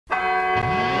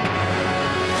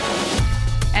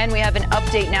we have an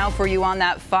update now for you on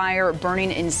that fire burning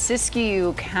in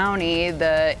Siskiyou County.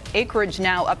 The acreage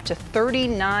now up to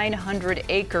 3,900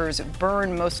 acres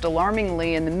burned, most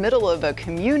alarmingly in the middle of a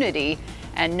community,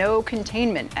 and no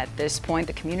containment at this point.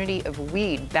 The community of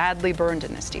Weed badly burned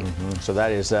in this, Steve. So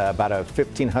that is about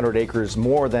 1,500 acres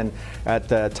more than at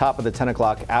the top of the 10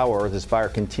 o'clock hour. This fire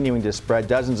continuing to spread.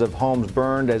 Dozens of homes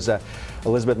burned. As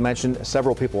Elizabeth mentioned,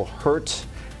 several people hurt.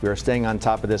 We are staying on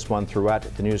top of this one throughout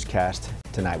the newscast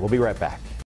tonight. We'll be right back.